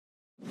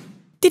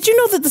Did you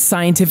know that the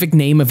scientific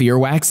name of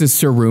earwax is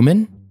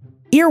cerumen?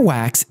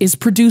 Earwax is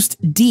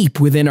produced deep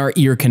within our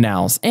ear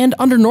canals and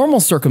under normal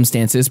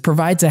circumstances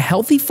provides a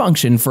healthy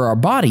function for our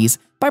bodies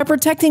by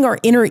protecting our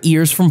inner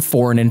ears from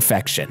foreign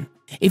infection.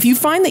 If you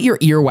find that your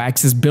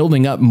earwax is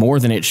building up more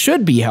than it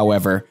should be,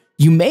 however,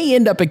 you may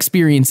end up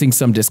experiencing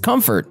some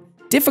discomfort,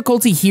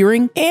 difficulty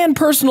hearing, and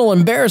personal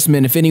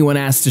embarrassment if anyone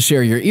asks to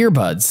share your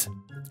earbuds.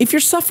 If you're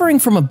suffering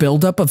from a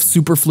buildup of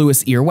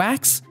superfluous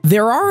earwax,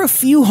 there are a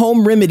few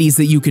home remedies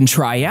that you can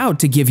try out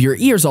to give your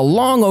ears a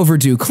long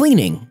overdue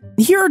cleaning.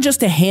 Here are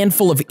just a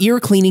handful of ear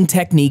cleaning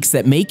techniques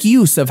that make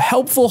use of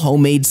helpful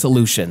homemade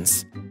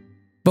solutions.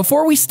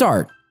 Before we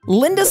start,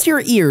 lend us your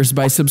ears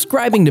by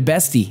subscribing to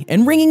Bestie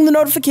and ringing the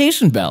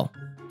notification bell.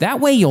 That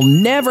way you'll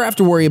never have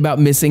to worry about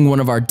missing one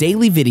of our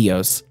daily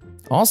videos.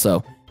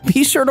 Also,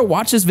 be sure to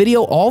watch this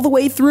video all the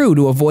way through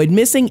to avoid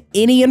missing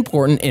any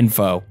important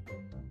info.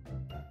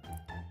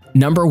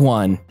 Number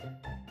 1.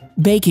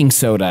 Baking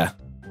soda.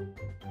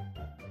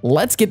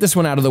 Let's get this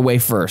one out of the way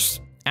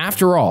first.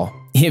 After all,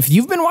 if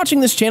you've been watching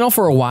this channel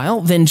for a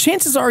while, then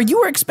chances are you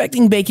were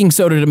expecting baking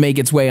soda to make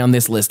its way on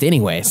this list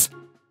anyways.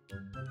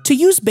 To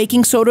use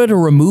baking soda to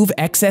remove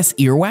excess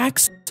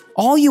earwax,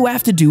 all you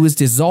have to do is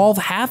dissolve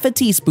half a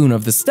teaspoon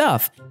of the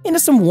stuff into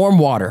some warm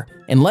water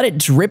and let it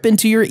drip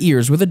into your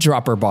ears with a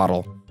dropper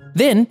bottle.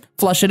 Then,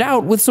 flush it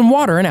out with some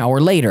water an hour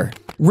later.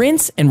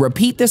 Rinse and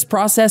repeat this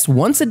process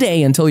once a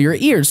day until your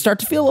ears start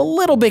to feel a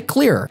little bit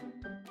clearer.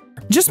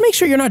 Just make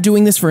sure you're not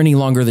doing this for any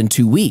longer than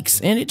 2 weeks,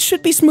 and it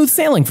should be smooth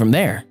sailing from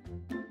there.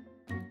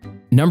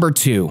 Number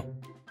 2.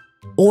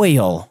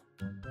 Oil.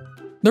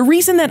 The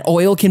reason that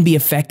oil can be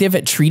effective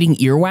at treating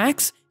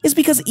earwax is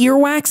because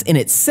earwax in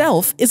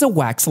itself is a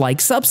wax-like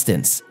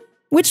substance,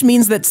 which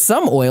means that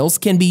some oils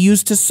can be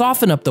used to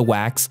soften up the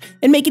wax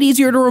and make it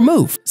easier to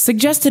remove.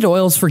 Suggested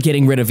oils for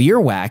getting rid of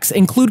earwax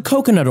include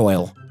coconut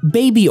oil,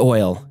 baby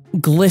oil,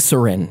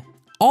 glycerin,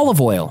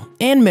 olive oil,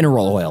 and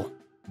mineral oil.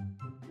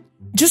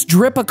 Just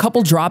drip a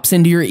couple drops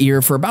into your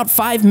ear for about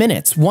 5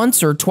 minutes,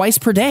 once or twice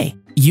per day.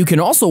 You can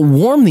also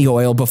warm the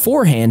oil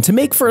beforehand to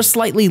make for a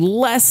slightly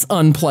less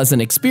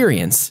unpleasant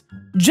experience.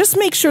 Just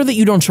make sure that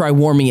you don't try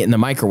warming it in the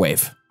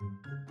microwave.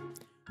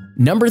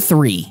 Number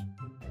 3.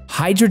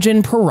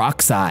 Hydrogen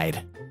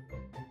peroxide.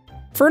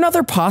 For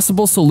another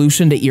possible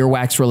solution to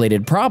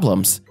earwax-related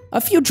problems, a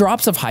few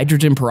drops of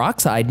hydrogen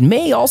peroxide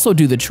may also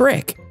do the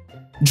trick.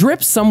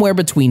 Drip somewhere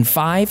between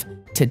 5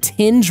 to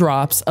 10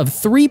 drops of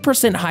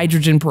 3%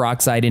 hydrogen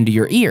peroxide into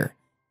your ear,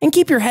 and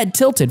keep your head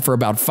tilted for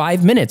about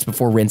 5 minutes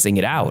before rinsing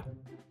it out.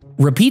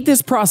 Repeat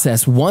this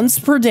process once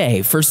per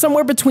day for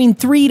somewhere between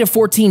 3 to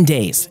 14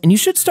 days, and you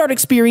should start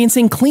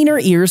experiencing cleaner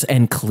ears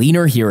and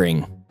cleaner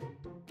hearing.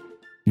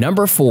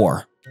 Number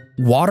 4.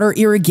 Water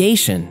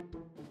irrigation.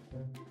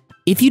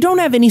 If you don't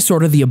have any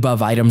sort of the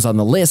above items on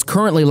the list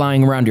currently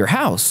lying around your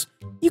house,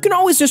 you can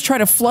always just try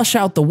to flush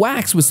out the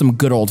wax with some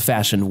good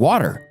old-fashioned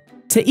water.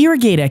 To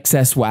irrigate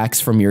excess wax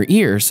from your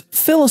ears,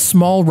 fill a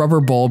small rubber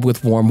bulb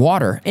with warm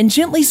water and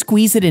gently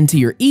squeeze it into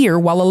your ear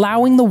while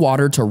allowing the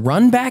water to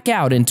run back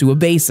out into a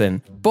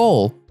basin,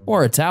 bowl,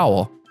 or a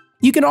towel.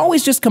 You can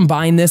always just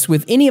combine this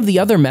with any of the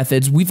other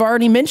methods we've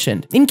already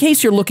mentioned, in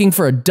case you're looking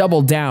for a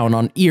double down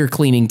on ear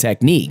cleaning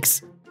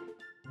techniques.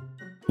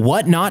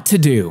 What not to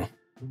do?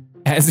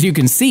 As you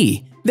can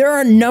see, there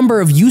are a number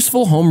of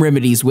useful home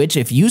remedies which,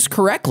 if used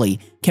correctly,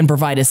 can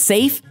provide a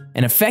safe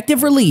and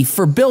effective relief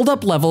for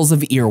buildup levels of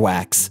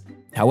earwax.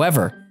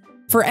 However,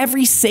 for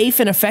every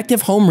safe and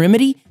effective home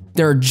remedy,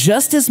 there are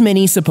just as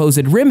many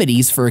supposed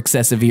remedies for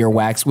excessive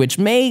earwax which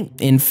may,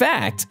 in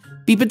fact,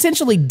 be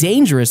potentially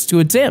dangerous to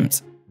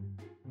attempt.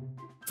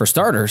 For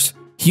starters,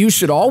 you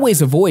should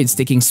always avoid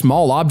sticking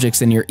small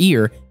objects in your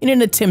ear in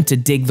an attempt to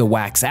dig the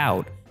wax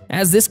out,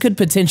 as this could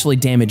potentially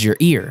damage your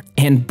ear.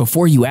 And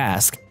before you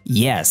ask,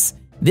 yes,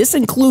 this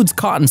includes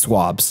cotton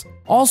swabs.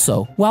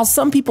 Also, while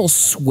some people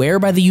swear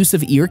by the use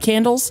of ear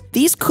candles,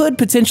 these could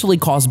potentially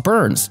cause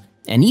burns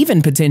and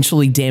even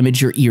potentially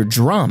damage your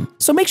eardrum,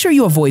 so make sure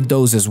you avoid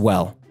those as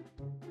well.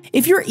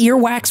 If your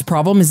earwax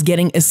problem is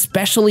getting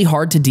especially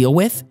hard to deal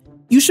with,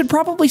 you should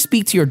probably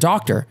speak to your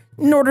doctor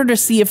in order to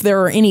see if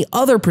there are any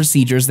other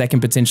procedures that can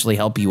potentially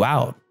help you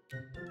out.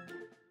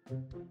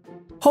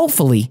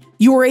 Hopefully,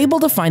 you were able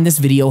to find this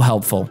video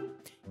helpful.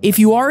 If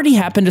you already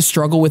happen to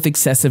struggle with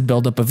excessive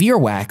buildup of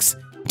earwax,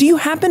 do you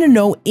happen to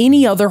know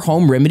any other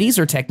home remedies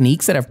or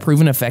techniques that have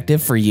proven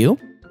effective for you?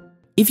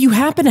 If you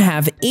happen to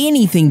have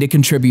anything to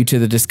contribute to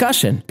the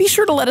discussion, be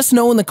sure to let us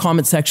know in the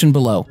comment section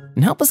below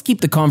and help us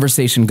keep the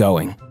conversation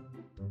going.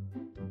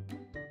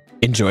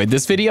 Enjoyed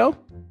this video?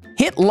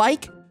 Hit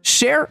like,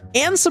 share,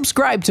 and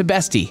subscribe to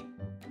Bestie.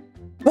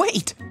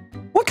 Wait,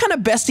 what kind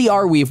of Bestie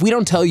are we if we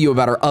don't tell you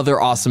about our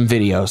other awesome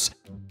videos?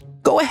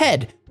 Go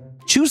ahead,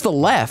 choose the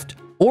left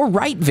or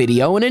right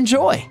video and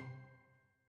enjoy.